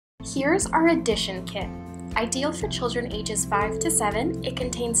Here's our addition kit. Ideal for children ages 5 to 7, it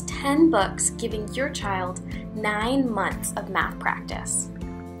contains 10 books giving your child 9 months of math practice.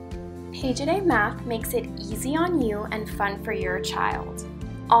 Page-A-Day Math makes it easy on you and fun for your child.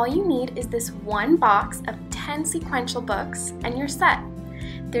 All you need is this one box of 10 sequential books and you're set.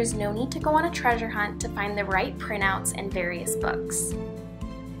 There's no need to go on a treasure hunt to find the right printouts and various books.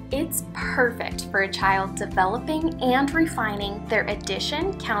 It's perfect for a child developing and refining their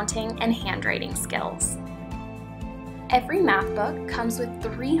addition, counting, and handwriting skills. Every math book comes with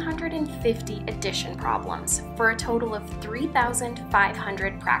 350 addition problems for a total of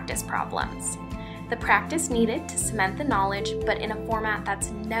 3,500 practice problems. The practice needed to cement the knowledge, but in a format that's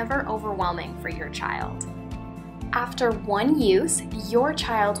never overwhelming for your child. After one use, your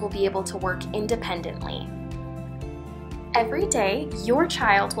child will be able to work independently. Every day, your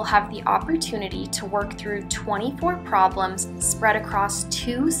child will have the opportunity to work through 24 problems spread across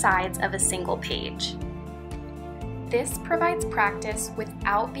 2 sides of a single page. This provides practice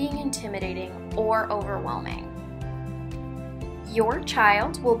without being intimidating or overwhelming. Your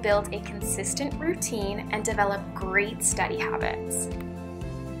child will build a consistent routine and develop great study habits.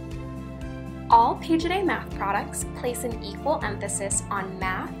 All Page-A-Day Math products place an equal emphasis on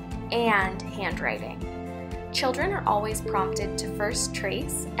math and handwriting. Children are always prompted to first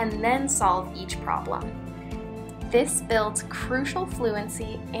trace and then solve each problem. This builds crucial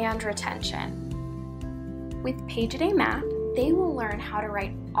fluency and retention. With Page-A-Day Math, they will learn how to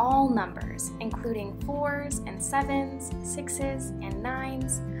write all numbers, including 4s and 7s, 6s, and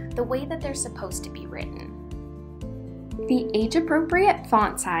 9s, the way that they're supposed to be written. The age-appropriate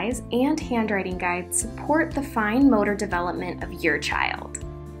font size and handwriting guides support the fine motor development of your child.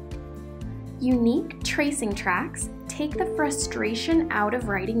 Unique tracing tracks take the frustration out of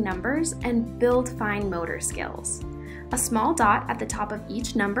writing numbers and build fine motor skills. A small dot at the top of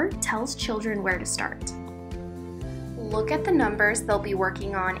each number tells children where to start. Look at the numbers they'll be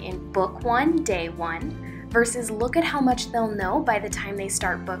working on in Book 1, Day 1, versus look at how much they'll know by the time they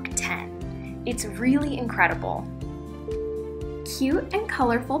start Book 10. It's really incredible. Cute and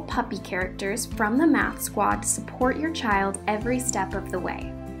colorful puppy characters from the Math Squad support your child every step of the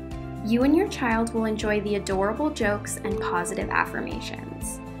way. You and your child will enjoy the adorable jokes and positive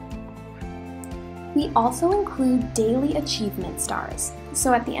affirmations. We also include daily achievement stars,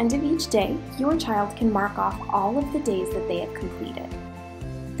 so at the end of each day, your child can mark off all of the days that they have completed.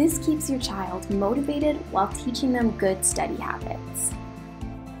 This keeps your child motivated while teaching them good study habits.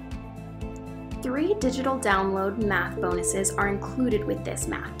 3 digital download math bonuses are included with this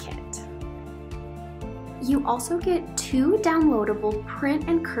math kit. You also get 2 downloadable print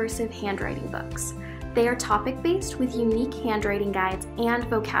and cursive handwriting books. They are topic-based with unique handwriting guides and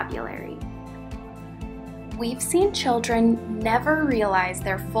vocabulary. We've seen children never realize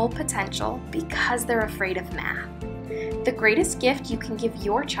their full potential because they're afraid of math. The greatest gift you can give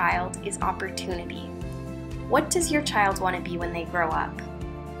your child is opportunity. What does your child want to be when they grow up?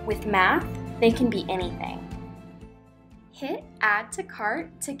 With math, they can be anything. Hit Add to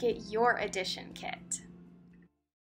Cart to get your addition kit.